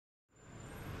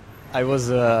I was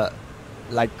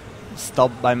like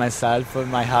stopped by myself.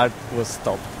 My heart was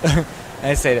stopped. And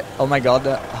I said, "Oh my God,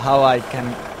 how I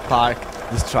can park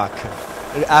this truck?"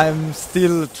 I'm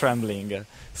still trembling,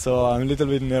 so I'm a little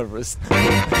bit nervous.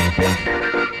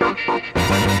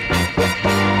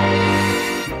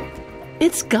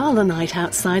 It's gala night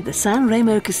outside the San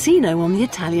Remo casino on the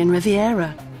Italian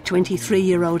Riviera.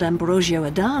 23-year-old Ambrosio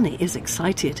Adani is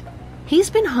excited. He's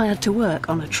been hired to work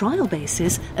on a trial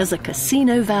basis as a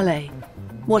casino valet.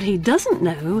 What he doesn't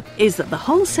know is that the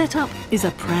whole setup is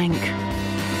a prank.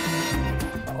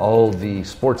 All the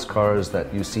sports cars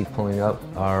that you see pulling up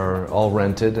are all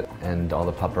rented, and all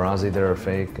the paparazzi there are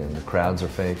fake, and the crowds are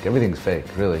fake. Everything's fake,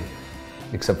 really,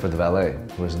 except for the valet,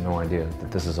 who has no idea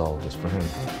that this is all just for him.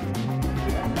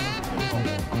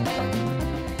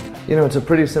 You know, it's a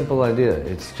pretty simple idea.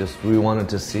 It's just we wanted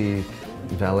to see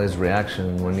valet's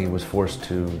reaction when he was forced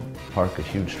to park a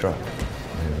huge truck.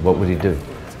 And what would he do?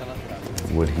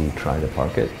 Would he try to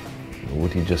park it?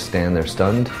 Would he just stand there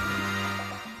stunned?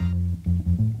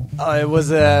 Oh, it was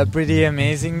pretty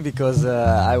amazing because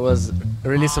I was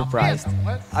really surprised.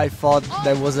 I thought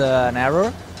there was an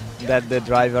error, that the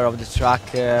driver of the truck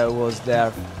was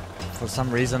there for some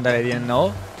reason that I didn't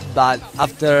know. But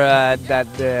after that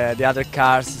the other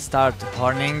cars started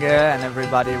horning and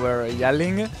everybody were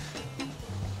yelling,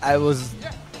 I was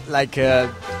like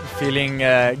feeling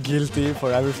guilty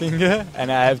for everything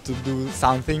and I have to do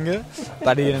something,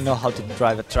 but I didn't know how to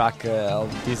drive a truck of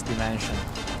this dimension.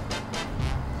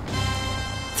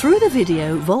 Through the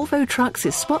video, Volvo Trucks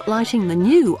is spotlighting the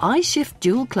new I-Shift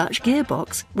dual-clutch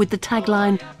gearbox with the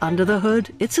tagline, "Under the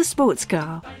hood, it's a sports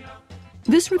car."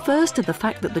 This refers to the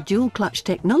fact that the dual-clutch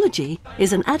technology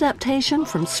is an adaptation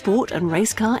from sport and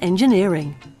race car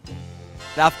engineering.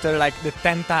 After like the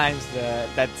 10 times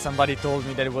that somebody told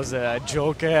me that it was a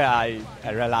joke, I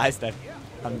realized that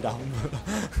I'm dumb.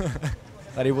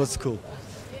 But it was cool.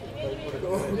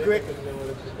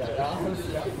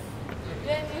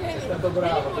 È stato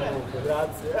bravo comunque,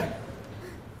 grazie.